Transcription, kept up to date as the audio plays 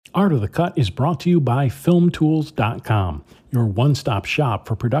Art of the Cut is brought to you by FilmTools.com, your one-stop shop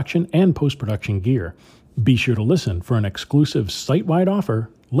for production and post-production gear. Be sure to listen for an exclusive site-wide offer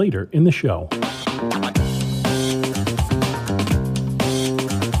later in the show.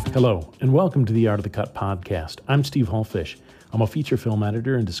 Hello, and welcome to the Art of the Cut podcast. I'm Steve Hallfish. I'm a feature film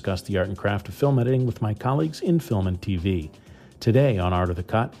editor and discuss the art and craft of film editing with my colleagues in film and TV. Today on Art of the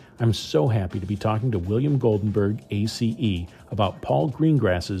Cut, I'm so happy to be talking to William Goldenberg, ACE, about Paul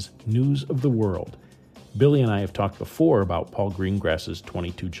Greengrass's News of the World. Billy and I have talked before about Paul Greengrass's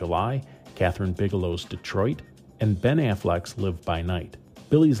 22 July, Catherine Bigelow's Detroit, and Ben Affleck's Live by Night.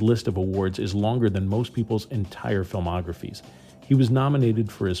 Billy's list of awards is longer than most people's entire filmographies. He was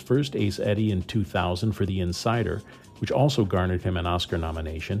nominated for his first Ace Eddie in 2000 for The Insider, which also garnered him an Oscar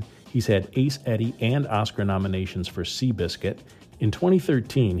nomination. He's had Ace Eddie and Oscar nominations for Seabiscuit. In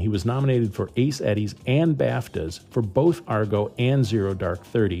 2013, he was nominated for Ace Eddies and BAFTAs for both Argo and Zero Dark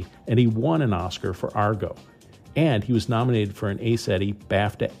 30, and he won an Oscar for Argo. And he was nominated for an Ace Eddie,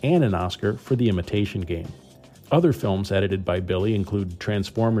 BAFTA, and an Oscar for The Imitation Game. Other films edited by Billy include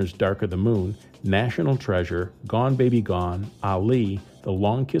Transformers: Dark of the Moon, National Treasure, Gone Baby Gone, Ali, The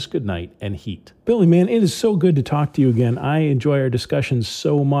Long Kiss Goodnight, and Heat. Billy, man, it is so good to talk to you again. I enjoy our discussions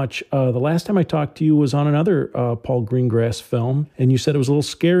so much. The last time I talked to you was on another Paul Greengrass film, and you said it was a little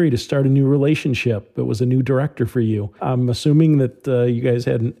scary to start a new relationship. It was a new director for you. I'm assuming that you guys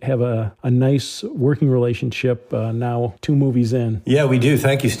have a nice working relationship now 2 movies in. Yeah, we do.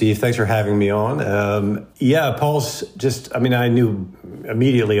 Thank you, Steve. Thanks for having me on. Paul's I knew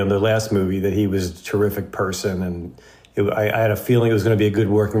immediately on the last movie that he was a terrific person, and I had a feeling it was going to be a good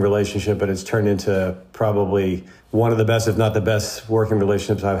working relationship, but it's turned into probably one of the best, if not the best, working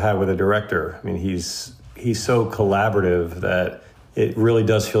relationships I've had with a director. I mean, he's so collaborative that it really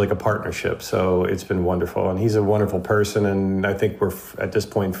does feel like a partnership. So it's been wonderful, and he's a wonderful person, and I think we're at this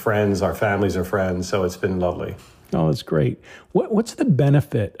point friends. Our families are friends, so it's been lovely. Oh, that's great. What's the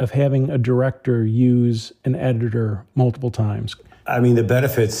benefit of having a director use an editor multiple times? I mean, the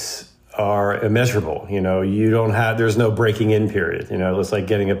benefits are immeasurable. There's no breaking in period. It's like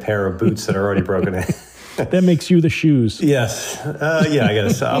getting a pair of boots that are already broken in. That makes you the shoes. Yes. I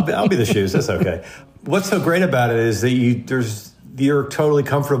guess I'll be the shoes. That's okay. What's so great about it is that you're totally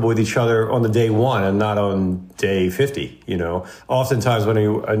comfortable with each other on the day one and not on day 50. Oftentimes when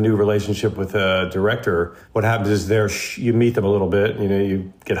a new relationship with a director, what happens is you meet them a little bit,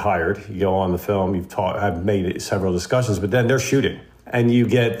 you get hired, you go on the film, I've made several discussions, but then they're shooting. And you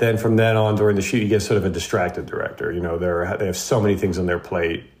get, then from then on during the shoot, you get sort of a distracted director. They have so many things on their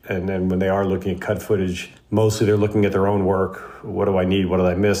plate. And then when they are looking at cut footage, mostly they're looking at their own work. What do I need? What did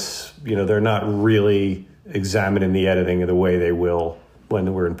I miss? They're not really examining the editing the way they will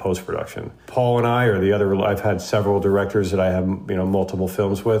when we're in post-production. Paul and I, I've had several directors that I have, multiple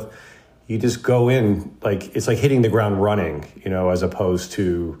films with. You just go in, it's like hitting the ground running, as opposed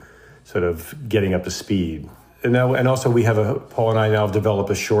to sort of getting up to speed. And also Paul and I now have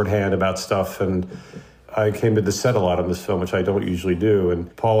developed a shorthand about stuff, and I came to the set a lot on this film, which I don't usually do.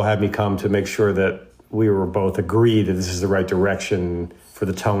 And Paul had me come to make sure that we were both agreed that this is the right direction for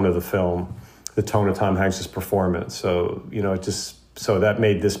the tone of the film, the tone of Tom Hanks' performance. So, so that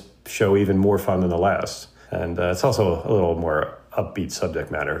made this show even more fun than the last. And it's also a little more upbeat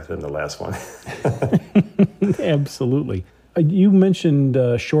subject matter than the last one. Absolutely. You mentioned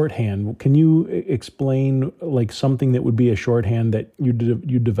shorthand. Can you explain something that would be a shorthand that you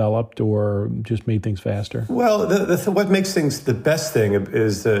developed or just made things faster? Well, what makes things the best thing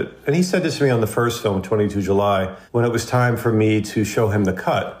is that, and he said this to me on the first film, 22 July, when it was time for me to show him the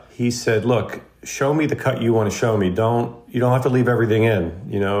cut. He said, look, show me the cut you want to show me. You don't have to leave everything in.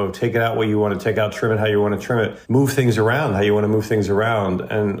 Take it out what you want to take out, trim it how you want to trim it, move things around how you want to move things around,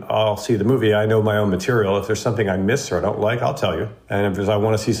 and I'll see the movie. I know my own material. If there's something I miss or I don't like, I'll tell you. And if I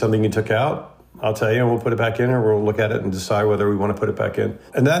want to see something you took out, I'll tell you, and we'll put it back in, or we'll look at it and decide whether we want to put it back in.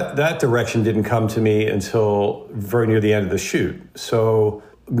 And that direction didn't come to me until very near the end of the shoot. So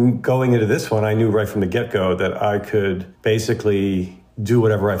going into this one, I knew right from the get-go that I could basically do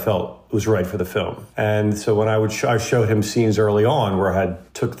whatever I felt was right for the film. And so when I showed him scenes early on where I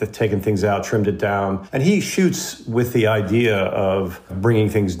had taken things out, trimmed it down, and he shoots with the idea of bringing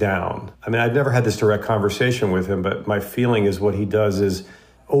things down. I mean, I've never had this direct conversation with him, but my feeling is what he does is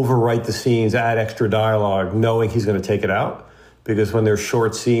overwrite the scenes, add extra dialogue, knowing he's going to take it out. Because when there's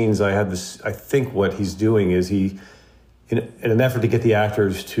short scenes, I think what he's doing is in an effort to get the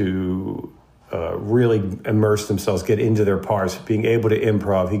actors to really immerse themselves, get into their parts, being able to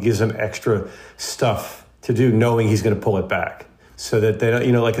improv. He gives them extra stuff to do, knowing he's going to pull it back. so that they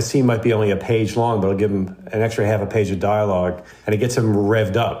don't, like a scene might be only a page long, but it'll give them an extra half a page of dialogue, and it gets them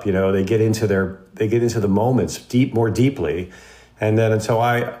revved up. They get into the moments more deeply, and then until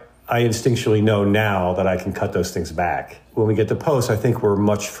I instinctually know now that I can cut those things back. When we get to post, I think we're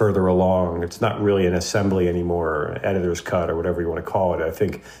much further along. It's not really an assembly anymore, editor's cut or whatever you want to call it. I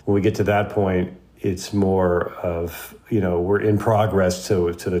think when we get to that point, it's more of, we're in progress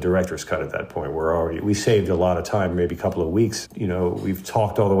to the director's cut at that point. We saved a lot of time, maybe a couple of weeks. We've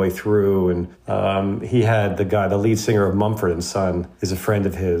talked all the way through, and he had the lead singer of Mumford & Son is a friend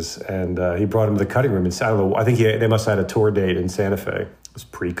of his, and he brought him to the cutting room. And I don't know, I think they must have had a tour date in Santa Fe. It was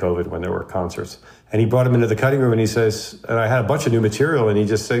pre-COVID when there were concerts. And he brought him into the cutting room, and he says, and I had a bunch of new material, and he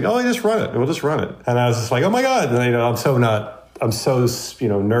just said, just run it. We'll just run it. And I was just like, oh my God. And, I'm so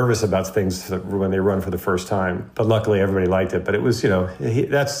nervous about things when they run for the first time. But luckily, everybody liked it. But it was,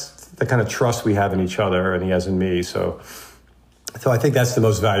 that's the kind of trust we have in each other, and he has in me. So I think that's the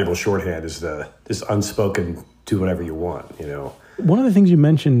most valuable shorthand is this unspoken, do whatever you want, One of the things you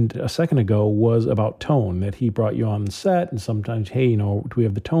mentioned a second ago was about tone, that he brought you on the set, and sometimes, hey, do we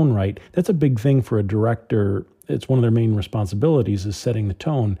have the tone right? That's a big thing for a director. It's one of their main responsibilities is setting the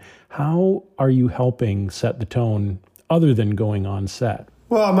tone. How are you helping set the tone other than going on set?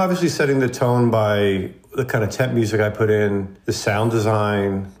 Well, I'm obviously setting the tone by the kind of temp music I put in, the sound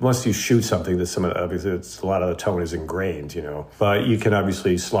design. Once you shoot something, obviously a lot of the tone is ingrained, But you can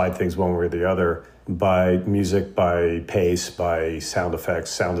obviously slide things one way or the other by music, by pace, by sound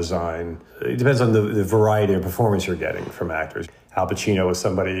effects, sound design. It depends on the variety of performance you're getting from actors. Al Pacino was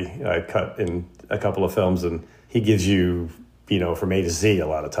somebody I cut in a couple of films, and he gives you from A to Z a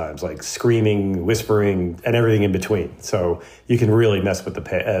lot of times, like screaming, whispering, and everything in between. So you can really mess with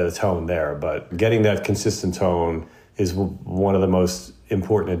the tone there. But getting that consistent tone is one of the most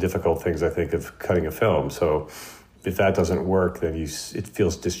important and difficult things, I think, of cutting a film. So if that doesn't work, then it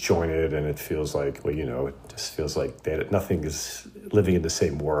feels disjointed, and it feels like, it just feels like nothing is living in the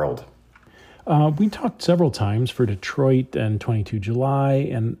same world. We talked several times for Detroit and 22 July,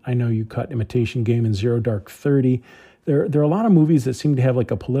 and I know you cut Imitation Game and Zero Dark 30. There are a lot of movies that seem to have like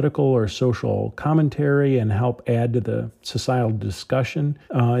a political or social commentary and help add to the societal discussion.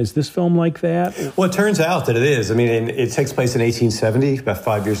 Is this film like that? Well, it turns out that it is. I mean, it takes place in 1870, about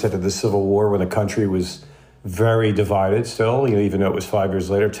 5 years after the Civil War, when the country was very divided still. Even though it was 5 years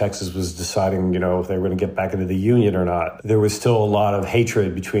later, Texas was deciding, if they were going to get back into the Union or not. There was still a lot of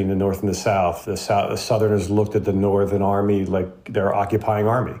hatred between the North and the South. The Southerners looked at the Northern Army like their occupying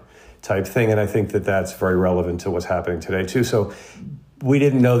army type thing. And I think that that's very relevant to what's happening today, too. So we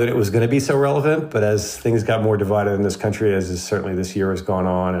didn't know that it was going to be so relevant, but as things got more divided in this country, as is certainly this year has gone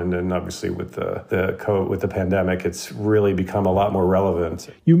on, and then obviously with the pandemic, it's really become a lot more relevant.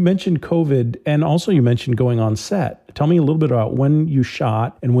 You mentioned COVID, and also you mentioned going on set. Tell me a little bit about when you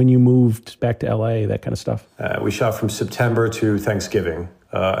shot and when you moved back to LA, that kind of stuff. We shot from September to Thanksgiving,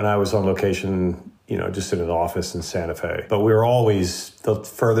 and I was on location just in an office in Santa Fe. But we were always, the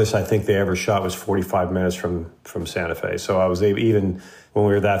furthest I think they ever shot was 45 minutes from Santa Fe. So I was able, even when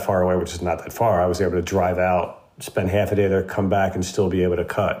we were that far away, which is not that far, I was able to drive out, spend half a day there, come back, and still be able to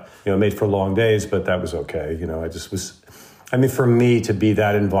cut. It made for long days, but that was okay. For me to be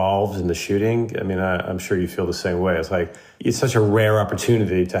that involved in the shooting, I'm sure you feel the same way. It's such a rare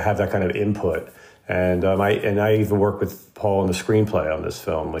opportunity to have that kind of input. And I even worked with Paul on the screenplay on this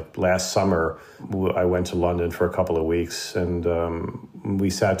film. Like last summer, I went to London for a couple of weeks, and we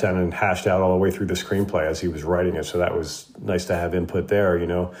sat down and hashed out all the way through the screenplay as he was writing it. So that was nice to have input there,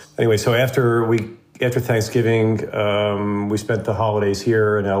 Anyway, so after Thanksgiving, we spent the holidays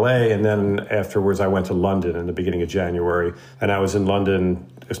here in LA, and then afterwards I went to London in the beginning of January. And I was in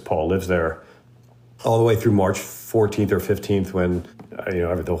London, because Paul lives there, all the way through March 14th or 15th when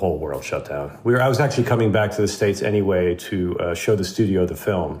the whole world shut down. I was actually coming back to the States anyway to show the studio the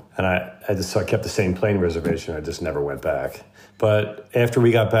film, and I kept the same plane reservation. I just never went back. But after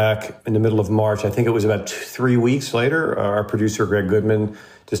we got back in the middle of March, I think it was about 3 weeks later, our producer Greg Goodman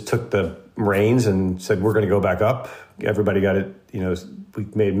just took the reins and said, "We're going to go back up." Everybody got it. We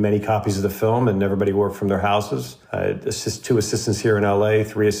made many copies of the film, and everybody worked from their houses. Two assistants here in LA,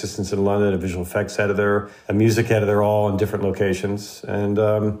 3 assistants in London, a visual effects editor, a music editor, all in different locations. And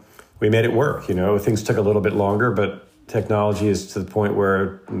we made it work. Things took a little bit longer, but technology is to the point where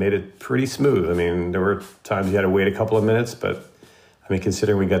it made it pretty smooth. There were times you had to wait a couple of minutes, but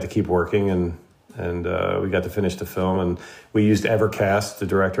considering we got to keep working and we got to finish the film, and we used Evercast. The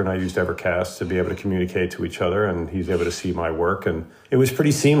director and I used Evercast to be able to communicate to each other, and he's able to see my work, and it was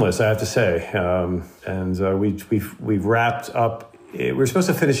pretty seamless, I have to say. We wrapped up we were supposed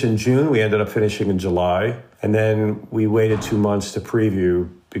to finish in June. We ended up finishing in July. And then we waited 2 months to preview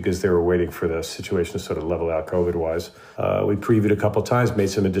because they were waiting for the situation to sort of level out COVID-wise. We previewed a couple times, made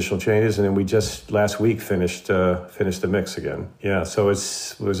some additional changes, and then we just last week finished the mix again. Yeah, so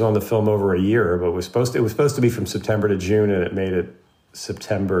it was on the film over a year, but it was supposed to be from September to June, and it made it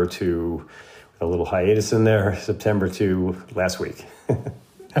September to a little hiatus in there, September to last week.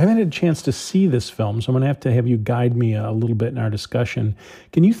 I haven't had a chance to see this film, so I'm going to have you guide me a little bit in our discussion.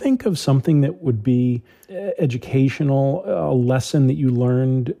 Can you think of something that would be educational, a lesson that you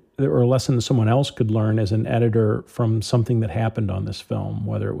learned, or a lesson that someone else could learn as an editor from something that happened on this film,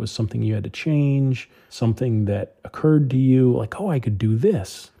 whether it was something you had to change, something that occurred to you, like, oh, I could do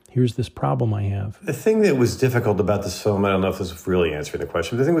this. Here's this problem I have. The thing that was difficult about this film, I don't know if this is really answering the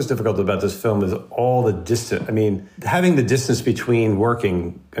question, but the thing that was difficult about this film is all the distance. I mean, having the distance between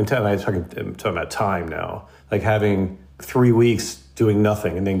working, I'm talking about time now, like having 3 weeks doing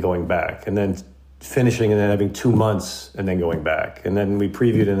nothing and then going back, and then finishing and then having 2 months and then going back. And then we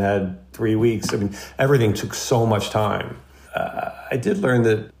previewed and had 3 weeks. I mean, everything took so much time. I did learn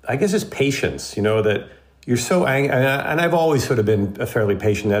that, I guess it's patience, that you're so angry, and I've always sort of been a fairly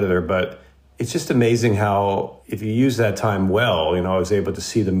patient editor, but it's just amazing how if you use that time well, I was able to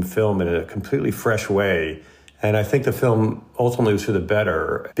see the film in a completely fresh way. And I think the film ultimately was for the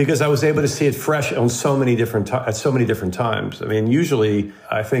better because I was able to see it fresh on so many different times. I mean, usually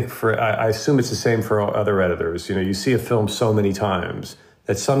I think I assume it's the same for other editors. You see a film so many times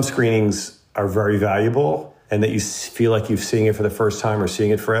that some screenings are very valuable and that you feel like you're seeing it for the first time or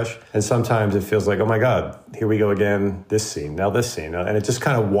seeing it fresh. And sometimes it feels like, oh my God, here we go again, this scene, now this scene. And it just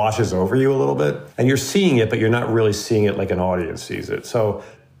kind of washes over you a little bit. And you're seeing it, but you're not really seeing it like an audience sees it. So,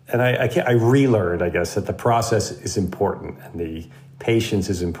 and I relearned, I guess, that the process is important and the patience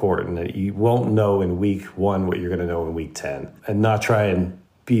is important. And you won't know in week 1 what you're going to know in week 10. And not try and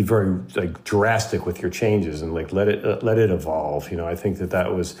be very drastic with your changes and let it evolve. I think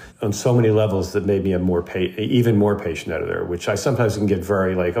that was on so many levels that made me a even more patient editor, which I sometimes can get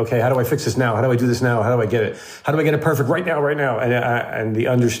very okay, how do I fix this now? How do I do this now? How do I get it? How do I get it perfect right now? And the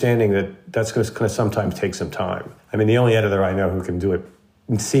understanding that that's going to sometimes take some time. I mean, the only editor I know who can do it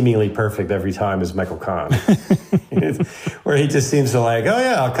seemingly perfect every time is Michael Kahn, where he just seems to oh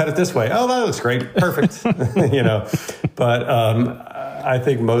yeah, I'll cut it this way. Oh, that looks great. Perfect. But I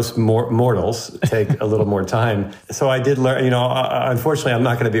think most mortals take a little more time. So I did learn, unfortunately, I'm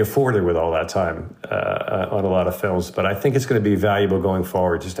not going to be afforded with all that time on a lot of films, but I think it's going to be valuable going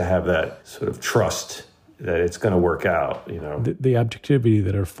forward just to have that sort of trust that it's going to work out, The objectivity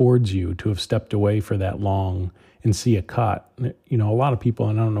that affords you to have stepped away for that long and see a cut. A lot of people,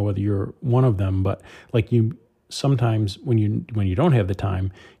 and I don't know whether you're one of them, but you sometimes when you don't have the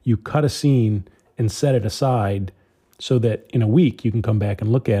time, you cut a scene and set it aside so that in a week you can come back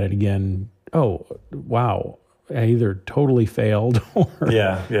and look at it again. Oh, wow, I either totally failed or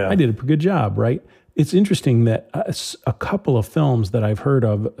I did a good job, right? It's interesting that a couple of films that I've heard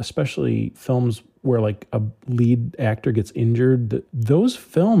of, especially films where a lead actor gets injured, those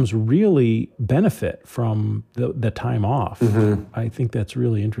films really benefit from the time off. Mm-hmm. I think that's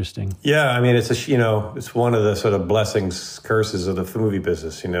really interesting. Yeah, I mean, it's one of the sort of blessings, curses of the movie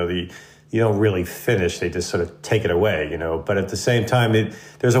business. You don't really finish; they just sort of take it away. But at the same time,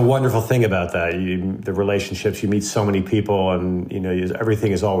 there's a wonderful thing about that. The relationships, you meet so many people, and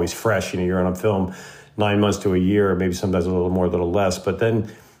everything is always fresh. You're on a film 9 months to a year, maybe sometimes a little more, a little less, but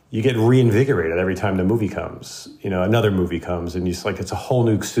then you get reinvigorated every time the movie comes. Another movie comes, and it's a whole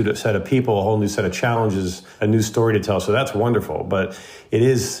new set of people, a whole new set of challenges, a new story to tell. So that's wonderful. But it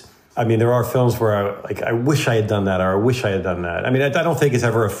is. I mean, there are films where I wish I had done that, or I wish I had done that. I mean, I don't think it's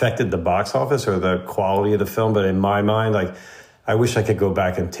ever affected the box office or the quality of the film, but in my mind, I wish I could go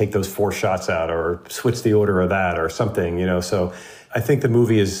back and take those 4 shots out or switch the order of that or something, So I think the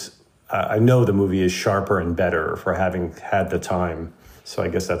movie is, I know the movie is sharper and better for having had the time. So I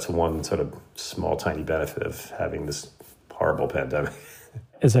guess that's one sort of small, tiny benefit of having this horrible pandemic.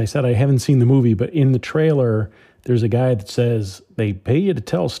 As I said, I haven't seen the movie, but in the trailer, there's a guy that says, they pay you to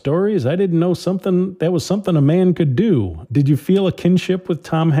tell stories? I didn't know that was something a man could do. Did you feel a kinship with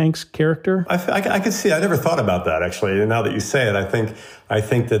Tom Hanks' character? I could see. I never thought about that, actually. And now that you say it, I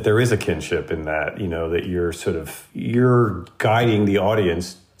think that there is a kinship in that, that you're guiding the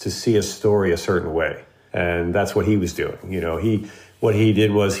audience to see a story a certain way. And that's what he was doing. What he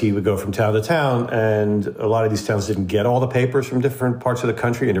did was he would go from town to town, and a lot of these towns didn't get all the papers from different parts of the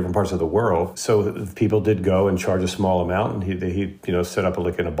country and different parts of the world. So people did go and charge a small amount, and he'd set up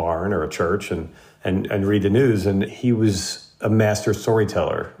in a barn or a church and read the news. And he was a master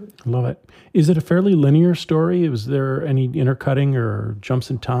storyteller. Love it. Is it a fairly linear story? Was there any intercutting or jumps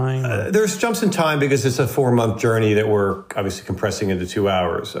in time? There's jumps in time because it's a 4-month journey that we're obviously compressing into 2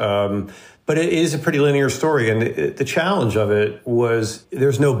 hours. But it is a pretty linear story. And the challenge of it was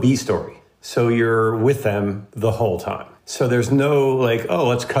there's no B story. So you're with them the whole time. So there's no like, oh,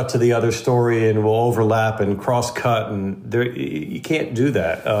 let's cut to the other story and we'll overlap and cross-cut. And you can't do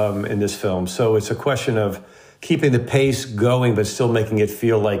that in this film. So it's a question of keeping the pace going, but still making it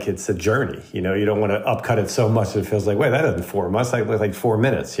feel like it's a journey. You know, you don't want to upcut it so much that it feels like, wait, that isn't 4 months, like 4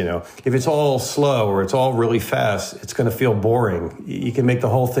 minutes, you know. If it's all slow or it's all really fast, it's going to feel boring. You can make the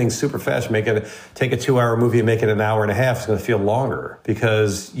whole thing super fast, take a 2-hour movie and make it an hour and a half. It's going to feel longer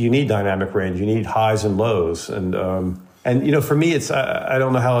because you need dynamic range. You need highs and lows. And you know, for me, I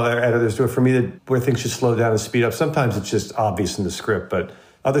don't know how other editors do it. For me, where things should slow down and speed up, sometimes it's just obvious in the script, but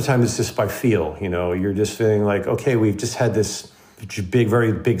other times it's just by feel. You know, you're just feeling like, okay, we've just had this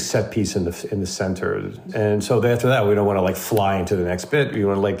very big set piece in the center, and so after that, we don't want to like fly into the next bit. We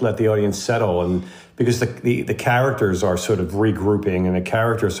want to like let the audience settle, and because the characters are sort of regrouping, and the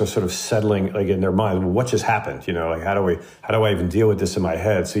characters are sort of settling like in their mind. Well, what just happened? You know, like how do I even deal with this in my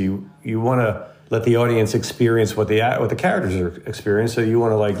head? So you want to let the audience experience what the characters are experiencing. So you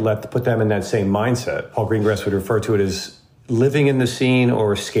want to like put them in that same mindset. Paul Greengrass would refer to it as living in the scene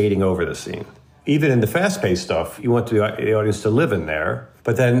or skating over the scene. Even in the fast-paced stuff, you want the audience to live in there,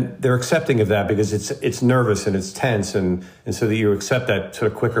 but then they're accepting of that because it's nervous and it's tense, and so that you accept that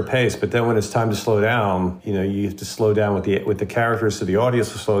sort of quicker pace. But then when it's time to slow down, you know, you have to slow down with the characters, so the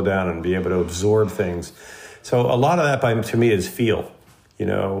audience will slow down and be able to absorb things. So a lot of that, to me, is feel. You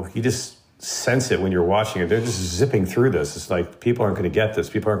know, you just sense it when you're watching it. They're just zipping through this. It's like people aren't going to get this.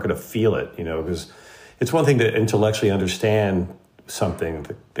 People aren't going to feel it. You know, because it's one thing to intellectually understand something,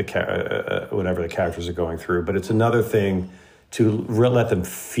 whatever the characters are going through, but it's another thing to let them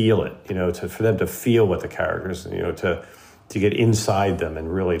feel it, you know, for them to feel what the characters, you know, to get inside them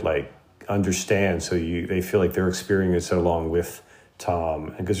and really like understand, so they feel like they're experiencing it along with Tom,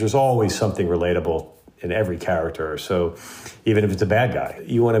 and because there's always something relatable in every character. So even if it's a bad guy,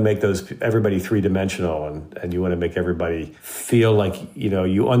 you want to make everybody three-dimensional, and you want to make everybody feel like, you know,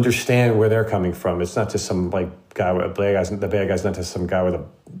 you understand where they're coming from. It's not just some like guy with the bad guy's not just some guy with a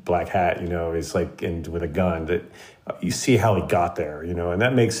black hat, you know, he's like with a gun. That you see how he got there, you know, and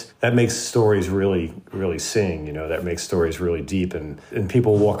that makes stories really, really sing, you know, that makes stories really deep, and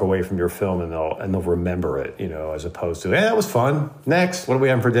people walk away from your film and they'll remember it, you know, as opposed to, hey, that was fun. Next, what are we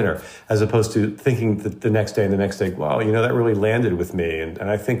having for dinner? As opposed to thinking the next day, wow, you know, that really landed with me. And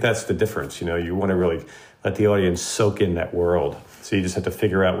I think that's the difference, you know, you want to really let the audience soak in that world. So you just have to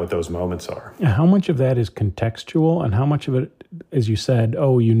figure out what those moments are. How much of that is contextual, and how much of it, as you said,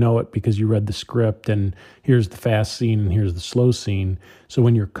 oh, you know it because you read the script, and here's the fast scene and here's the slow scene. So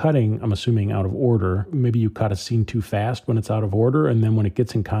when you're cutting, I'm assuming out of order, maybe you cut a scene too fast when it's out of order, and then when it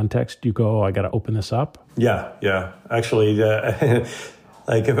gets in context, you go, oh, I got to open this up? Yeah. Actually,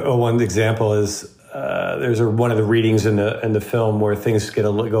 one example is there's one of the readings in the film where things go a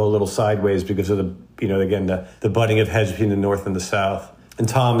little sideways because of the butting of heads between the North and the South. And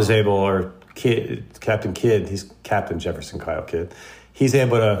Tom is able, or Captain Kidd, he's Captain Jefferson Kyle Kidd, he's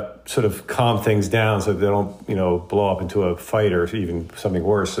able to sort of calm things down so they don't, you know, blow up into a fight or even something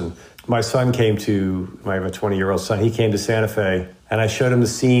worse. And my son I have a 20-year-old son, he came to Santa Fe, and I showed him the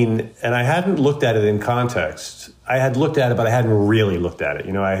scene, and I hadn't looked at it in context. I had looked at it, but I hadn't really looked at it.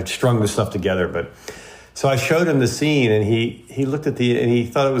 You know, I had strung the stuff together, but so I showed him the scene, and he looked at and he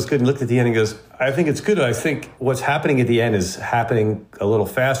thought it was good, and looked at the end and goes, I think it's good. I think what's happening at the end is happening a little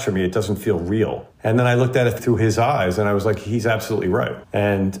fast for me. It doesn't feel real. And then I looked at it through his eyes, and I was like, he's absolutely right.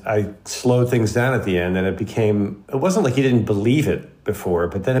 And I slowed things down at the end, and it wasn't like he didn't believe it before,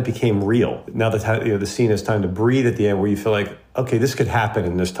 but then it became real. Now that, you know, the scene has time to breathe at the end, where you feel like, okay, this could happen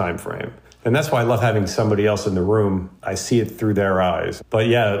in this time frame. And that's why I love having somebody else in the room. I see it through their eyes. But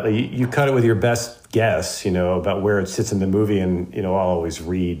yeah, you cut it with your best guess, you know, about where it sits in the movie. And, you know, I'll always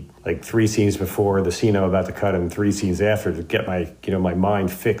read like 3 scenes before the scene I'm about to cut and 3 scenes after to get my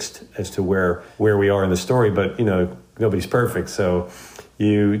mind fixed as to where we are in the story. But, you know, nobody's perfect. So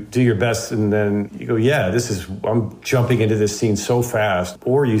you do your best, and then you go, yeah, I'm jumping into this scene so fast.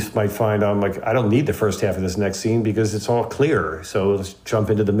 Or you might find I'm like, I don't need the first half of this next scene because it's all clear. So let's jump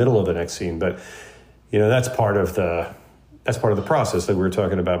into the middle of the next scene. But, you know, that's part of the process that we were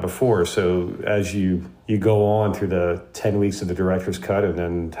talking about before. So as you go on through the 10 weeks of the director's cut, and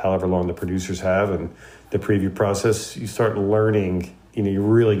then however long the producers have, and the preview process, you start learning, you know, you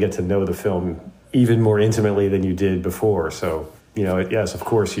really get to know the film even more intimately than you did before. So, you know, yes, of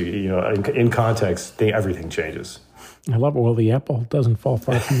course, you know, in context, everything changes. I love it. Well, the apple doesn't fall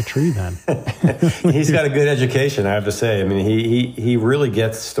far from the tree then. He's got a good education, I have to say. I mean, he really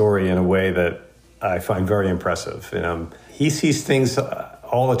gets the story in a way that I find very impressive. He sees things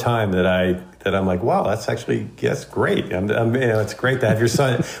all the time that I'm like, wow, that's great. It's great to have your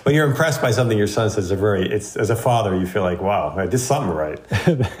son. When you're impressed by something your son says, as a father, you feel like, wow, I did something right.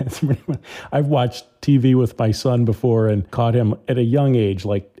 I've watched TV with my son before and caught him at a young age,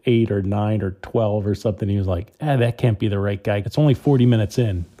 like 8 or 9 or 12 or something. He was like, that can't be the right guy. It's only 40 minutes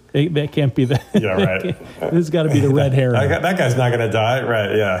in. That can't be the... Yeah, right. This has got to be the red herring. That guy's not going to die.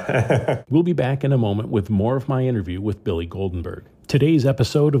 Right, yeah. We'll be back in a moment with more of my interview with Billy Goldenberg. Today's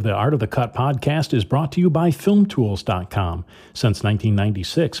episode of the Art of the Cut podcast is brought to you by FilmTools.com. Since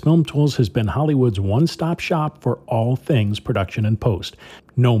 1996, FilmTools has been Hollywood's one-stop shop for all things production and post.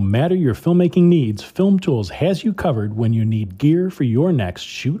 No matter your filmmaking needs, FilmTools has you covered when you need gear for your next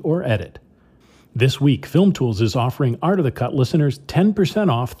shoot or edit. This week, FilmTools is offering Art of the Cut listeners 10%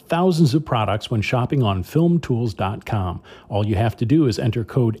 off thousands of products when shopping on FilmTools.com. All you have to do is enter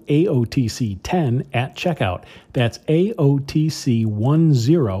code AOTC10 at checkout. That's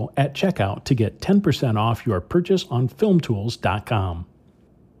AOTC10 at checkout to get 10% off your purchase on FilmTools.com.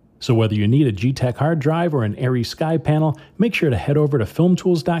 So whether you need a G-Tech hard drive or an Airy Sky panel, make sure to head over to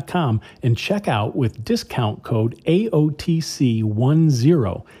FilmTools.com and check out with discount code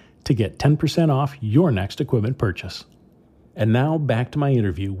AOTC10 to get 10% off your next equipment purchase. And now back to my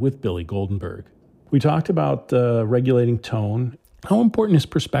interview with Billy Goldenberg. We talked about regulating tone. How important is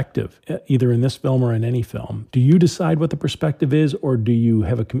perspective, either in this film or in any film? Do you decide what the perspective is, or do you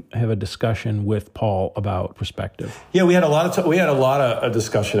have a discussion with Paul about perspective? Yeah, we had a lot of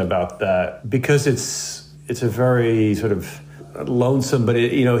discussion about that because it's a very sort of lonesome, but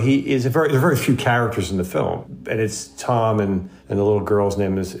there are very few characters in the film, and it's Tom and the little girl's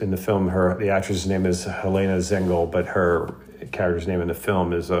name is in the film. The actress's name is Helena Zengel, but her character's name in the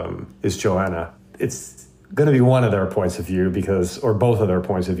film is Joanna. It's going to be one of their points of view or both of their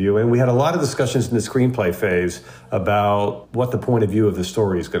points of view, and we had a lot of discussions in the screenplay phase about what the point of view of the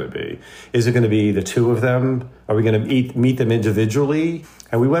story is going to be. Is it going to be the two of them? Are we going to meet them individually?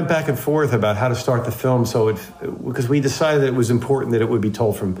 And we went back and forth about how to start the film, because we decided that it was important that it would be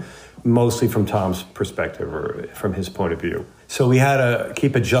told mostly from Tom's perspective or from his point of view. So we had to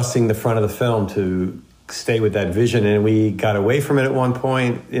keep adjusting the front of the film to stay with that vision, and we got away from it at one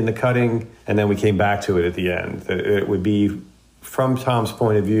point in the cutting, and then we came back to it at the end. It would be from Tom's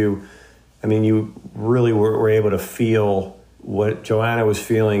point of view. I mean, you really were able to feel what Joanna was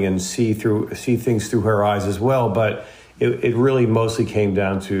feeling and see things through her eyes as well, but it really mostly came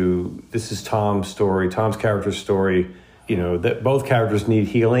down to, this is Tom's story, Tom's character's story, that both characters need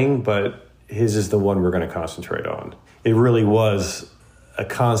healing, but his is the one we're going to concentrate on. It really was a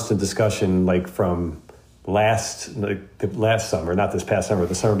constant discussion, like from last summer, not this past summer,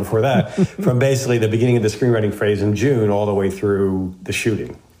 the summer before that, from basically the beginning of the screenwriting phase in June all the way through the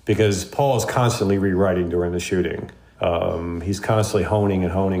shooting, because Paul is constantly rewriting during the shooting. He's constantly honing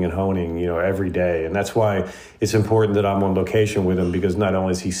every day. And that's why it's important that I'm on location with him, because not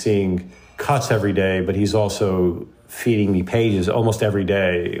only is he seeing cuts every day, but he's also feeding me pages almost every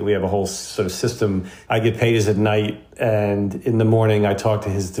day. We have a whole sort of system. I get pages at night, and in the morning I talk to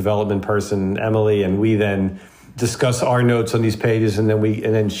his development person, Emily, and we then discuss our notes on these pages, and then we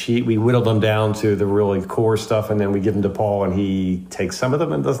whittle them down to the really core stuff, and then we give them to Paul, and he takes some of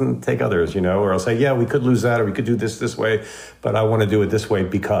them and doesn't take others, or I'll say, yeah, we could lose that, or we could do this way, but I want to do it this way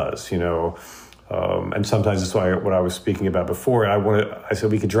because, and sometimes that's why what I was speaking about before. I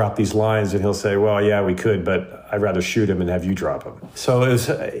said we could drop these lines, and he'll say, well, yeah, we could, but I'd rather shoot him and have you drop them. So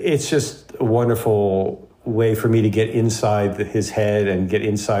it's just a wonderful way for me to get inside his head and get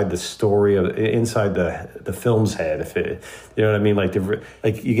inside the story inside the film's head. If it, you know what I mean, like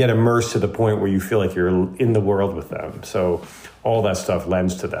you get immersed to the point where you feel like you're in the world with them. So all that stuff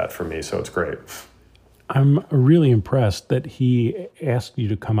lends to that for me. So it's great. I'm really impressed that he asked you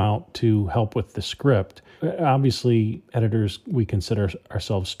to come out to help with the script. Obviously, editors, we consider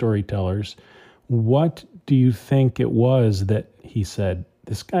ourselves storytellers. What do you think it was that he said,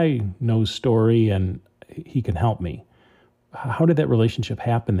 this guy knows story and he can help me? How did that relationship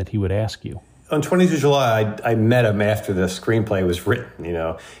happen that he would ask you? On 22 July, I met him after the screenplay was written.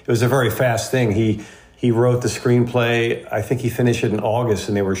 It was a very fast thing. He wrote the screenplay. I think he finished it in August,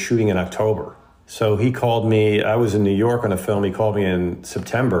 and they were shooting in October. So he called me. I was in New York on a film. He called me in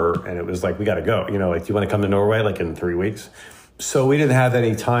September, and it was like, we got to go. Do you want to come to Norway in 3 weeks? So we didn't have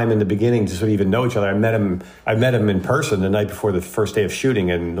any time in the beginning to sort of even know each other. I met him in person the night before the first day of shooting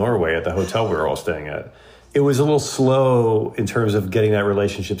in Norway at the hotel we were all staying at. it was a little slow in terms of getting that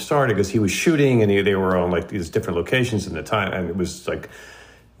relationship started because he was shooting and they were on like these different locations in the time. And it was like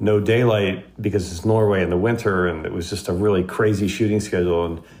no daylight because it's Norway in the winter. And it was just a really crazy shooting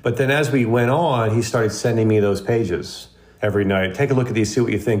schedule. But then as we went on, he started sending me those pages every night. Take a look at these, see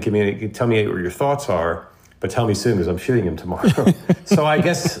what you think. Tell me what your thoughts are, but tell me soon because I'm shooting him tomorrow. So I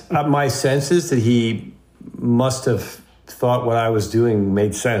guess my sense is that he must have thought what I was doing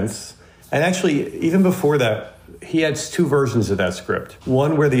made sense. And actually, even before that, he had 2 versions of that script.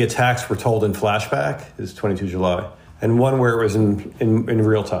 One where the attacks were told in flashback, is 22 July, and one where it was in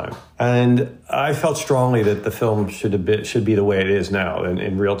real time. And I felt strongly that the film should be the way it is now,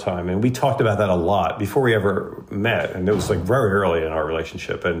 in real time. And we talked about that a lot before we ever met. And it was like very early in our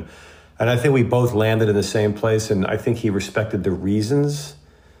relationship. And I think we both landed in the same place. And I think he respected the reasons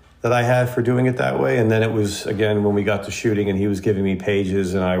that I had for doing it that way. And then it was, again, when we got to shooting and he was giving me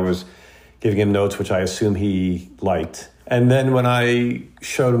pages and I was giving him notes, which I assume he liked. And then when I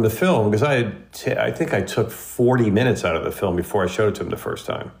showed him the film, because I think I took 40 minutes out of the film before I showed it to him the first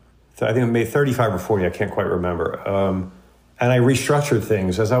time. So I think it made 35 or 40, I can't quite remember. And I restructured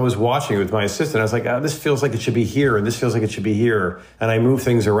things as I was watching it with my assistant. I was like, this feels like it should be here, and this feels like it should be here. And I moved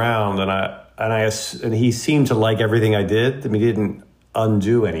things around, and he seemed to like everything I did. I mean, he didn't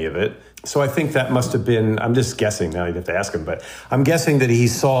undo any of it. So I think that must have been, I'm just guessing now, you'd have to ask him, but I'm guessing that he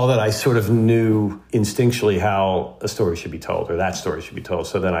saw that I sort of knew instinctually how a story should be told, or that story should be told.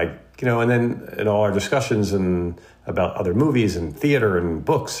 So then and then in all our discussions and about other movies and theater and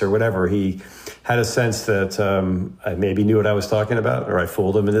books or whatever, he had a sense that I maybe knew what I was talking about, or I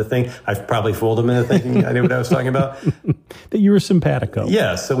fooled him into thinking. I've probably fooled him into thinking I knew what I was talking about. That you were simpatico.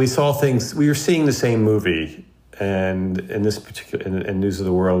 Yeah, so we saw things, we were seeing the same movie. And in this particular, in News of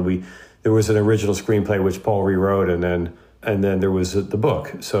the World, there was an original screenplay which Paul rewrote, and then there was the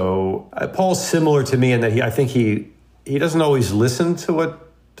book. So Paul's similar to me in that I think he doesn't always listen to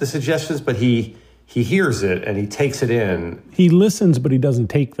what the suggestions, but he hears it and he takes it in. He listens, but he doesn't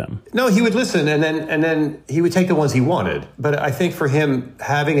take them. No, he would listen and then he would take the ones he wanted. But I think for him,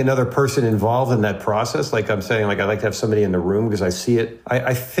 having another person involved in that process, like I'm saying, like I like to have somebody in the room because I see it.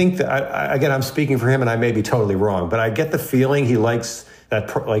 I think that, again, I'm speaking for him and I may be totally wrong, but I get the feeling he likes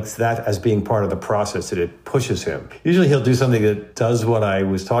that as being part of the process, that it pushes him. Usually he'll do something that does what I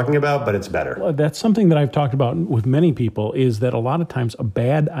was talking about, but it's better. Well, that's something that I've talked about with many people, is that a lot of times a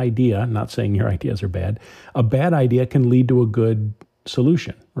bad idea, not saying your ideas are bad, a bad idea can lead to a good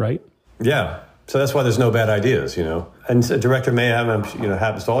solution, right? Yeah. So that's why there's no bad ideas, And a director may have,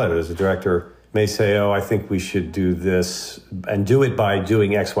 happens to all editors. A director may say, I think we should do this and do it by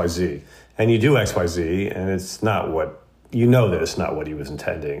doing X, Y, Z. And you do X, Y, Z, and it's not what that it's not what he was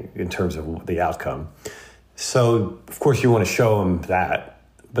intending in terms of the outcome. So, of course, you want to show him that.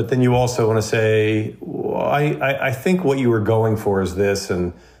 But then you also want to say, well, I think what you were going for is this.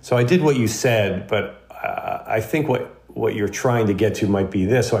 And so I did what you said, but I think what you're trying to get to might be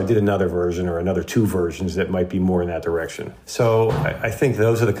this. So I did another version or another 2 versions that might be more in that direction. So I think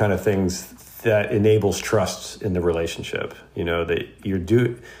those are the kind of things that enables trust in the relationship,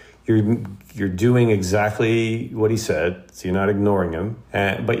 that you're doing exactly what he said, so you're not ignoring him,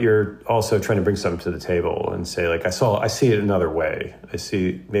 but you're also trying to bring something to the table and say, like, I see it another way. I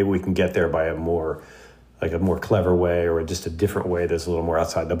see maybe we can get there by a more clever way, or just a different way that's a little more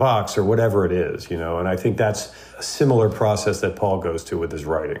outside the box, or whatever it is, And I think that's a similar process that Paul goes to with his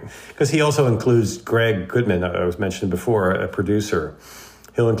writing, because he also includes Greg Goodman, I was mentioning before, a producer.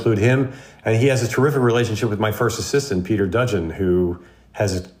 He'll include him, and he has a terrific relationship with my first assistant, Peter Dudgeon, who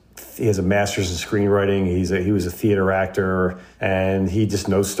he has a master's in screenwriting. He was a theater actor, and he just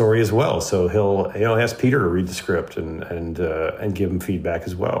knows story as well. So he'll ask Peter to read the script and give him feedback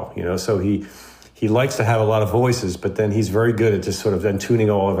as well. So he likes to have a lot of voices, but then he's very good at just sort of then tuning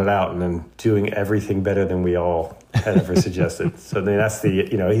all of it out and then doing everything better than we all had ever suggested. So then that's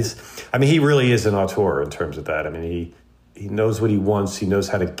he really is an auteur in terms of that. I mean, he knows what he wants. He knows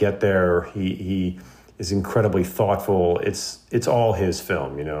how to get there. He is incredibly thoughtful. It's all his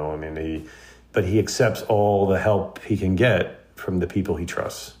film, but he accepts all the help he can get from the people he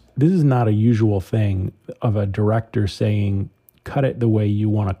trusts. This is not a usual thing of a director saying, cut it the way you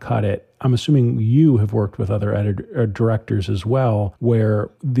want to cut it. I'm assuming you have worked with other directors as well, where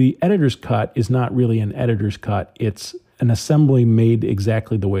the editor's cut is not really an editor's cut. It's an assembly made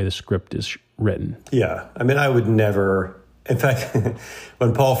exactly the way the script is written. Yeah. I mean, I would never... In fact,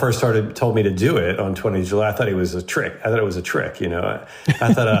 when Paul first told me to do it on 20 July, I thought it was a trick. I thought,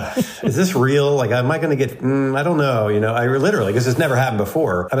 is this real? Like, am I going to get, I don't know. I literally, because it's never happened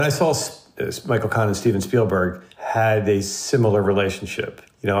before. I mean, I saw Michael Kahn and Steven Spielberg had a similar relationship.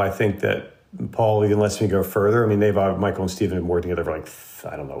 I think that Paul even lets me go further. I mean, Michael and Stephen have been working together for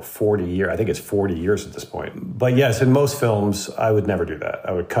like, I don't know, 40 years. I think it's 40 years at this point. But yes, in most films, I would never do that.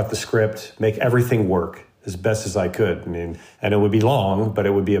 I would cut the script, make everything work as best as I could. I mean, and it would be long, but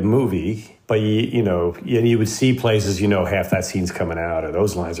it would be a movie. But you would see places, half that scene's coming out, or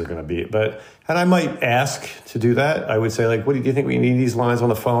those lines are going to be. And I might ask to do that. I would say, like, what do you think we need these lines on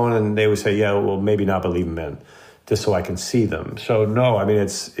the phone? And they would say, yeah, well, maybe not, but leave them in, just so I can see them. So no, I mean,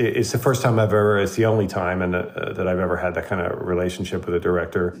 it's the first time it's the only time that I've ever had that kind of relationship with a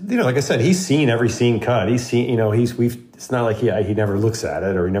director. Like I said, he's seen every scene cut. He's seen, it's not like he never looks at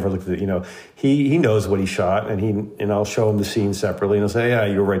it, or he never looked at it. He knows what he shot, and I'll show him the scene separately, and he'll say, yeah,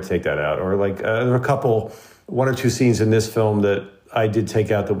 you're right to take that out. Or like there are one or two scenes in this film that I did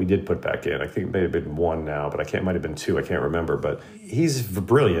take out that we did put back in. I think it may have been one now, but it might have been two. I can't remember. But he's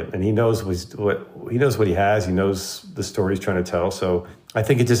brilliant, and he knows what he has. He knows the story he's trying to tell. So I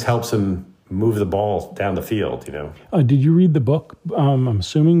think it just helps him move the ball down the field. Did you read the book? I'm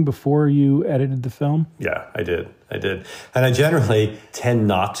assuming before you edited the film. Yeah, I did, and I generally tend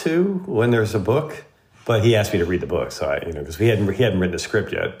not to when there's a book. But he asked me to read the book, so because he hadn't written the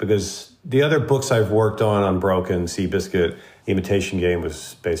script yet. Because the other books I've worked on Unbroken, Seabiscuit, The Imitation Game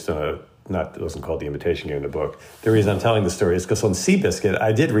was based on it wasn't called The Imitation Game in the book. The reason I'm telling the story is because on Seabiscuit,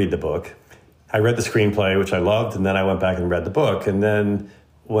 I did read the book. I read the screenplay, which I loved, and then I went back and read the book. And then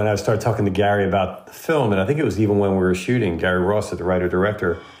when I started talking to Gary about the film, and I think it was even when we were shooting, Gary Ross, the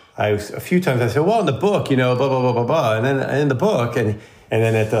writer-director, a few times I said, well, in the book, blah, blah, blah, blah, blah. And then in the book, and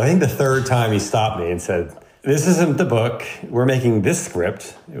then I think the third time he stopped me and said, this isn't the book. We're making this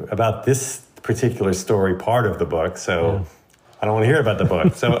script about this particular story, part of the book. So I don't want to hear about the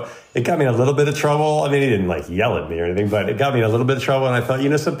book. So it got me in a little bit of trouble. I mean, he didn't like yell at me or anything, but it got me in a little bit of trouble. And I thought,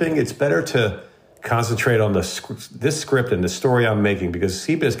 something, it's better to concentrate on this script and the story I'm making, because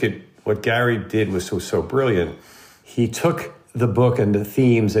Seabiscuit, what Gary did was so brilliant. He took the book and the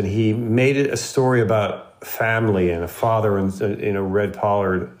themes and he made it a story about family and a father and Red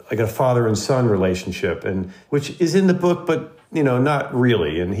Pollard, like a father and son relationship, and which is in the book, but not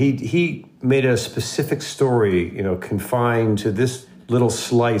really. And he made a specific story, confined to this little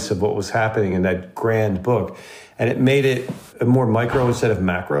slice of what was happening in that grand book, and it made it a more micro instead of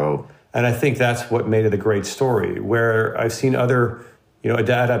macro. And I think that's what made it a great story. Where I've seen other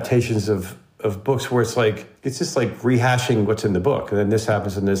adaptations of books where it's just like rehashing what's in the book, and then this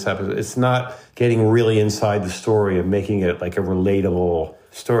happens and this happens. It's not getting really inside the story and making it like a relatable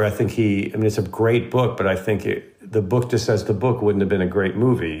story. I think it's a great book, but I think the book just as the book wouldn't have been a great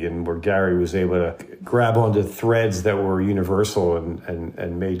movie, and where Gary was able to grab onto threads that were universal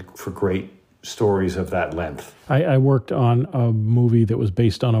and made for great stories of that length. I worked on a movie that was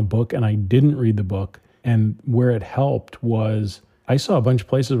based on a book, and I didn't read the book, and where it helped was I saw a bunch of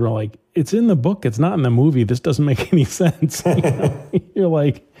places where like, it's in the book, it's not in the movie. This doesn't make any sense. You're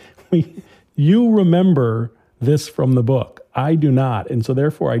like, you remember this from the book. I do not. And so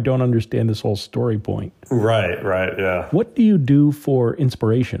therefore, I don't understand this whole story point. Right, yeah. What do you do for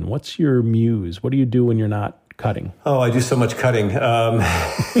inspiration? What's your muse? What do you do when you're not cutting? Oh, I do so much cutting. I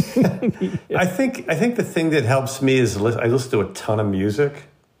think the thing that helps me is I listen to a ton of music,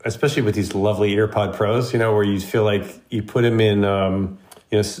 especially with these lovely EarPod Pros, where you feel like you put them in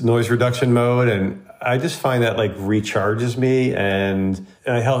noise reduction mode, and I just find that like recharges me, and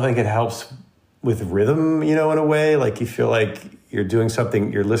I think it helps with rhythm, in a way. Like you feel like you're doing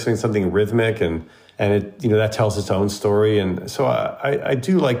something, you're listening to something rhythmic, and it that tells its own story. And so I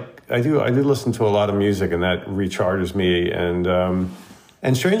do listen to a lot of music, and that recharges me.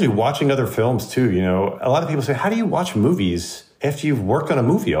 And strangely, watching other films too. A lot of people say, how do you watch movies after you've worked on a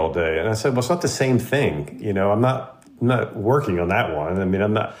movie all day? And I said, well, it's not the same thing. I'm not working on that one. I mean,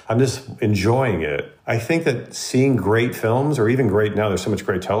 I'm just enjoying it. I think that seeing great films, or even now there's so much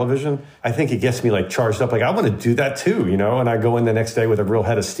great television, I think it gets me like charged up. Like, I want to do that too, and I go in the next day with a real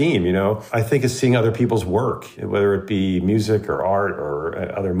head of steam, I think it's seeing other people's work, whether it be music or art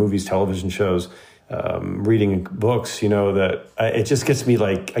or other movies, television shows, reading books, that it just gets me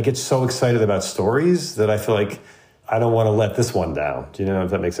like, I get so excited about stories that I feel like I don't want to let this one down. Do you know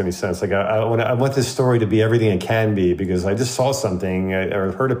if that makes any sense? Like I want this story to be everything it can be, because I just saw something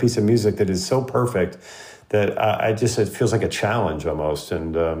or heard a piece of music that is so perfect that it feels like a challenge almost.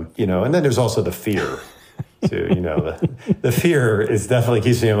 And, and then there's also the fear too, the fear is definitely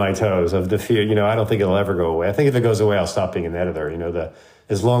keeps me on my toes of the fear. I don't think it'll ever go away. I think if it goes away, I'll stop being an editor.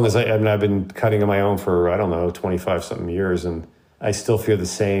 As long as I've been cutting on my own for, 25 something years, and I still feel the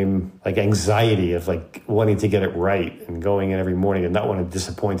same like anxiety of like wanting to get it right and going in every morning and not want to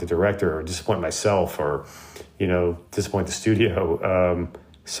disappoint the director or disappoint myself or, disappoint the studio.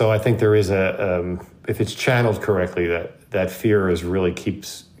 So I think there is if it's channeled correctly, that fear is really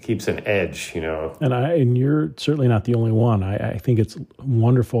keeps an edge, And you're certainly not the only one. I think it's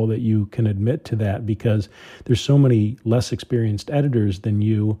wonderful that you can admit to that, because there's so many less experienced editors than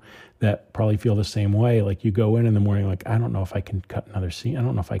you that probably feel the same way. Like, you go in the morning like, I don't know if I can cut another scene. I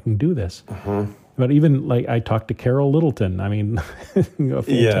don't know if I can do this. But even like, I talked to Carol Littleton. I mean, a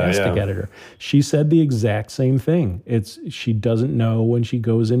fantastic editor. She said the exact same thing. She doesn't know when she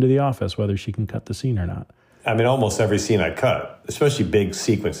goes into the office whether she can cut the scene or not. I mean, almost every scene I cut, especially big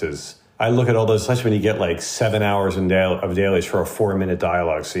sequences, I look at all those, especially when you get like 7 hours of dailies for a 4-minute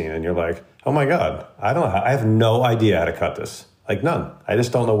dialogue scene, and you're like, oh my God, I have no idea how to cut this. Like, none. I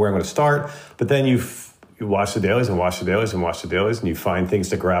just don't know where I'm going to start. But then you watch the dailies and watch the dailies and watch the dailies, and you find things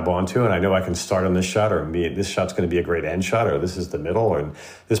to grab onto, and I know I can start on this shot, or this shot's going to be a great end shot, or this is the middle, and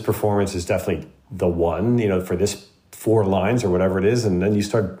this performance is definitely the one, for this 4 lines or whatever it is. And then you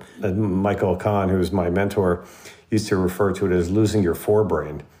start, Michael Kahn, who's my mentor, used to refer to it as losing your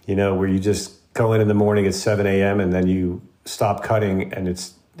forebrain, where you just go in the morning at 7 a.m. and then you stop cutting and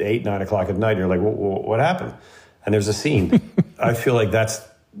it's 8, 9 o'clock at night. And you're like, what happened? And there's a scene. I feel like that's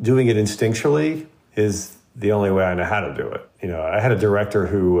doing it instinctually is the only way I know how to do it. I had a director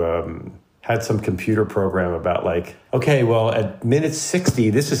who had some computer program about like, okay, well, at minute 60,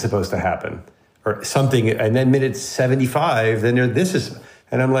 this is supposed to happen or something. And then minute 75, then this is,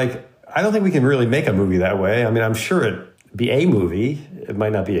 and I'm like, I don't think we can really make a movie that way. I mean, I'm sure it'd be a movie. It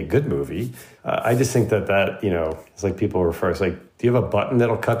might not be a good movie. I just think that it's like people refer, it's like, do you have a button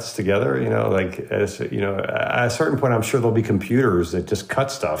that'll cut this together? At a certain point, I'm sure there'll be computers that just cut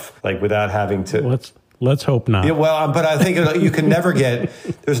stuff like without having to. Let's hope not. Yeah, well, but I think you can never get,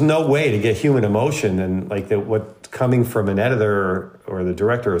 there's no way to get human emotion. And like what's coming from an editor or the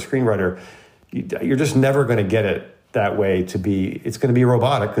director or screenwriter, you're just never going to get it that way it's going to be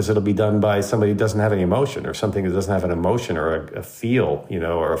robotic because it'll be done by somebody who doesn't have any emotion or something that doesn't have an emotion or a feel,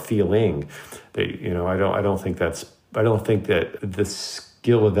 or a feeling. I don't think that the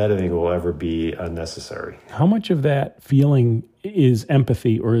skill of editing will ever be unnecessary. How much of that feeling is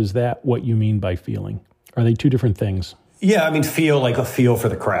empathy, or is that what you mean by feeling? Are they two different things? Yeah, I mean, feel for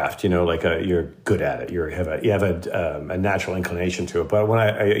the craft, you're good at it. You have a natural inclination to it. But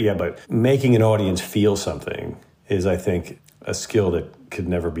but making an audience feel something is, I think, a skill that could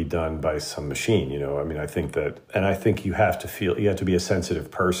never be done by some machine. I mean, I think you have to be a sensitive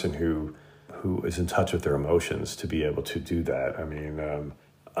person who is in touch with their emotions to be able to do that. I mean,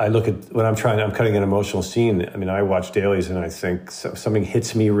 I look at when I'm cutting an emotional scene. I mean, I watch dailies and I think something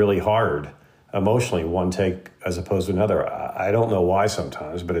hits me really hard emotionally, one take as opposed to another. I don't know why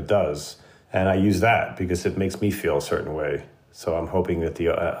sometimes, but it does. And I use that because it makes me feel a certain way. So I'm hoping that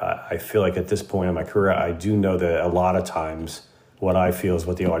I feel like at this point in my career, I do know that a lot of times what I feel is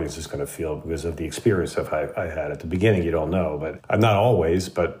what the audience is going to feel because of the experience I had at the beginning. You don't know, but I'm not always,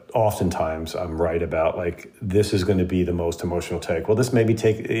 but oftentimes I'm right about like, this is going to be the most emotional take. Well, this made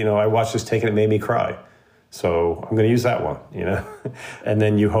me I watched this take and it made me cry. So I'm going to use that one, and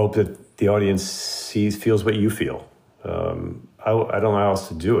then you hope that the audience feels what you feel. I don't know how else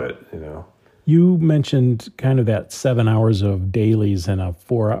to do it, You mentioned kind of that 7 hours of dailies and a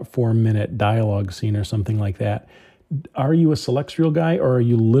 4-minute dialogue scene or something like that. Are you a celestial guy, or are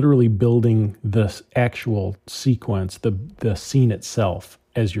you literally building the actual sequence, the scene itself,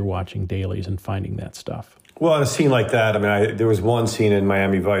 as you're watching dailies and finding that stuff? Well, in a scene like that, I mean, there was one scene in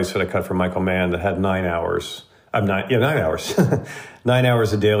Miami Vice that I cut for Michael Mann that had 9 hours. 9 hours. 9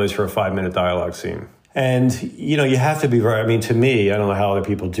 hours of dailies for a 5-minute dialogue scene. And, you have to be to me, I don't know how other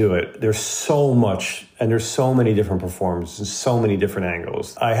people do it. There's so much, and there's so many different performances and so many different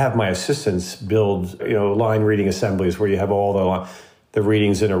angles. I have my assistants build, line reading assemblies where you have all the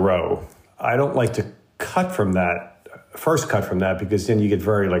readings in a row. I don't like to cut from that because then you get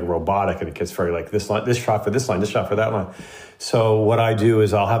very like robotic and it gets very like this line, this shot for this line, this shot for that line. So what I do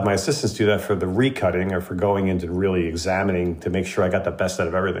is I'll have my assistants do that for the recutting or for going into really examining to make sure I got the best out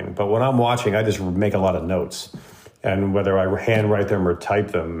of everything. But when I'm watching, I just make a lot of notes. And whether I handwrite them or type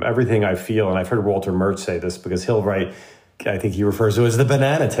them, everything I feel, and I've heard Walter Murch say this because he'll write, I think he refers to it as the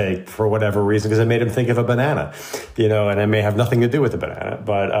banana take for whatever reason, because it made him think of a banana, and it may have nothing to do with the banana.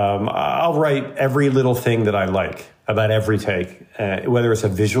 But I'll write every little thing that I like about every take, whether it's a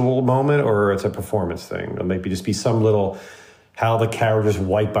visual moment or it's a performance thing. It'll maybe just be some little, how the characters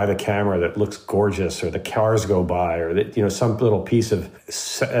wipe by the camera that looks gorgeous, or the cars go by, or that, some little piece of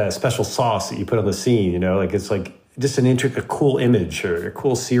special sauce that you put on the scene, it's like just an intricate, cool image or a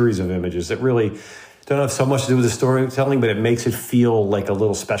cool series of images that really don't have so much to do with the storytelling, but it makes it feel like a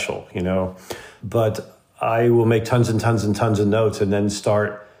little special, But I will make tons and tons and tons of notes and then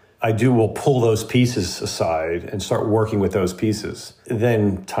will pull those pieces aside and start working with those pieces.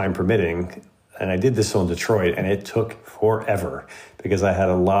 Then, time permitting, and I did this on Detroit, and it took forever because I had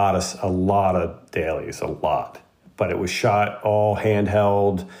a lot of dailies, but it was shot all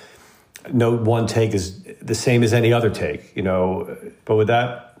handheld. No one take is the same as any other take, But with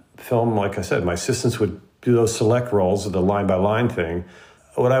that film, like I said, my assistants would do those select rolls, the line by line thing.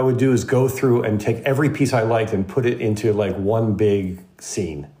 What I would do is go through and take every piece I liked and put it into like one big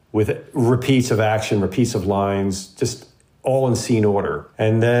scene with repeats of action, repeats of lines, just all in scene order.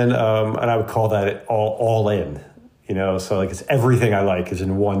 And then, and I would call that all in, so like it's everything I like is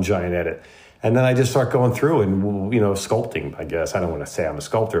in one giant edit. And then I just start going through and, sculpting, I guess. I don't want to say I'm a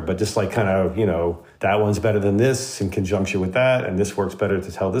sculptor, but just like kind of, that one's better than this in conjunction with that. And this works better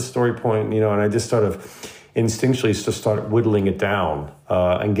to tell this story point, and I just sort of instinctually just start whittling it down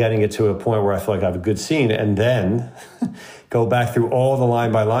and getting it to a point where I feel like I have a good scene, and then go back through all the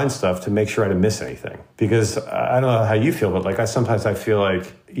line by line stuff to make sure I didn't miss anything. Because I don't know how you feel, but like sometimes I feel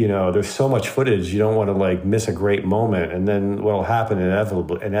like, there's so much footage, you don't want to like miss a great moment. And then what'll happen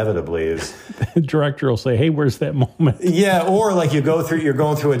inevitably is the director will say, hey, where's that moment? Yeah. Or like you're going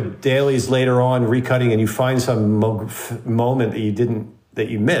through a dailies later on, recutting, and you find some moment that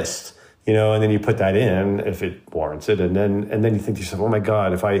you missed. And then you put that in if it warrants it, and then you think to yourself, oh my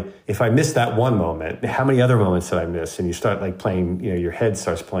God, if I missed that one moment, how many other moments did I miss? And you start like playing, your head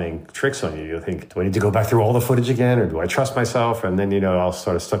starts playing tricks on you. You think, do I need to go back through all the footage again, or do I trust myself? And then I'll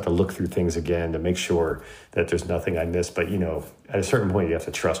start to look through things again to make sure that there's nothing I missed. But at a certain point, you have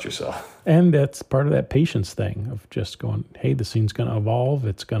to trust yourself. And that's part of that patience thing of just going, hey, the scene's going to evolve.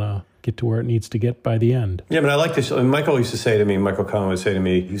 It's going to get to where it needs to get by the end. Yeah, but I like this. Michael used to say to me, Michael Cohen would say to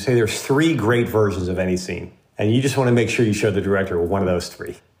me, you say there's 3 great versions of any scene, and you just want to make sure you show the director one of those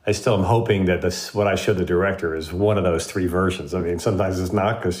 3. I still am hoping that what I show the director is one of those 3 versions. I mean, sometimes it's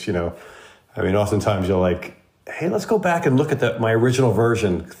not because, oftentimes you're like, hey, let's go back and look at my original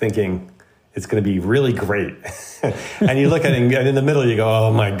version, thinking it's going to be really great. And you look at it, and in the middle you go,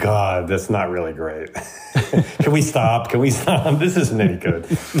 oh my God, that's not really great. Can we stop? This isn't any good.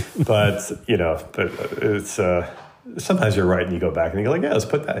 But it's, sometimes you're right and you go back and you go like, yeah, let's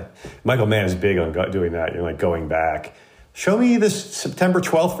put that. Michael Mann is big on doing that. You're like going back. Show me this September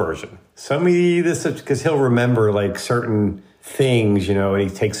 12th version. Show me this, because he'll remember like certain things, and he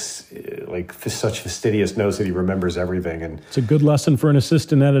takes like such fastidious notes that he remembers everything. And it's a good lesson for an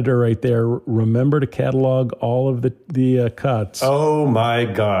assistant editor right there. Remember to catalog all of the cuts. Oh my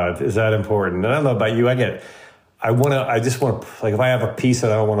God, is that important? And I don't know about you. I just want to, like, if I have a piece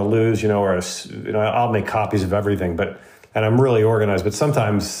that I don't want to lose, I'll make copies of everything, and I'm really organized, but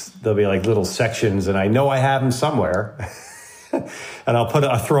sometimes there'll be like little sections and I know I have them somewhere. And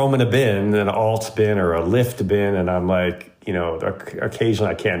I'll throw them in a bin, an alt bin or a lift bin, and I'm like,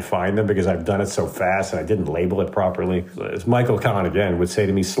 occasionally I can't find them because I've done it so fast and I didn't label it properly. As Michael Kahn again would say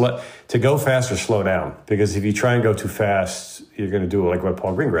to me, to go fast or slow down, because if you try and go too fast, you're going to do like what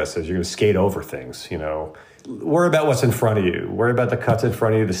Paul Greengrass says, you're going to skate over things. Worry about what's in front of you. Worry about the cuts in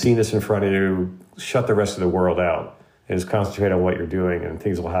front of you, the scene that's in front of you. Shut the rest of the world out. And just concentrate on what you're doing, and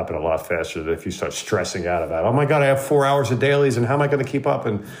things will happen a lot faster than if you start stressing out about, oh my God, I have 4 hours of dailies, and how am I going to keep up?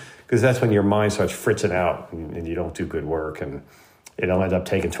 And because that's when your mind starts fritzing out, and you don't do good work, and it'll end up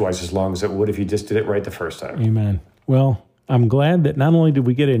taking twice as long as it would if you just did it right the first time. Amen. Well, I'm glad that not only did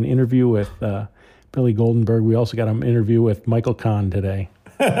we get an interview with Billy Goldenberg, we also got an interview with Michael Kahn today.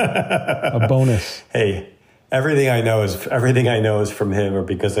 A bonus. Hey, everything I know is from him or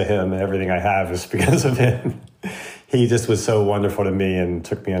because of him, and everything I have is because of him. He just was so wonderful to me and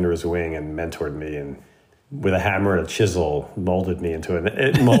took me under his wing and mentored me, and with a hammer and a chisel molded me into an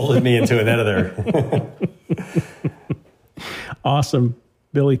editor. Awesome.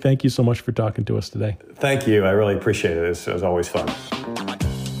 Billy, thank you so much for talking to us today. Thank you. I really appreciate it. It was always fun.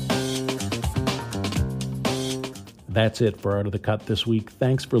 That's it for Art of the Cut this week.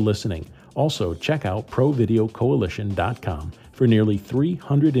 Thanks for listening. Also, check out ProVideoCoalition.com for nearly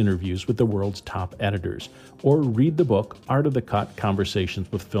 300 interviews with the world's top editors, or read the book Art of the Cut: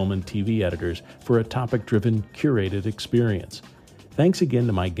 Conversations with Film and TV Editors for a topic-driven, curated experience. Thanks again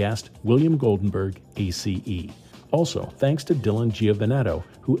to my guest, William Goldenberg, ACE. Also, thanks to Dylan Giovanetto,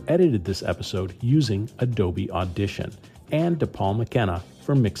 who edited this episode using Adobe Audition, and to Paul McKenna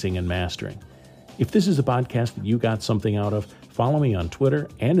for mixing and mastering. If this is a podcast that you got something out of, follow me on Twitter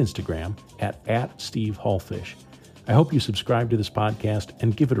and Instagram at Steve Hallfish. I hope you subscribe to this podcast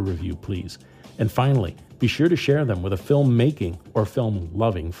and give it a review, please. And finally, be sure to share them with a film-making or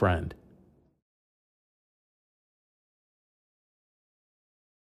film-loving friend.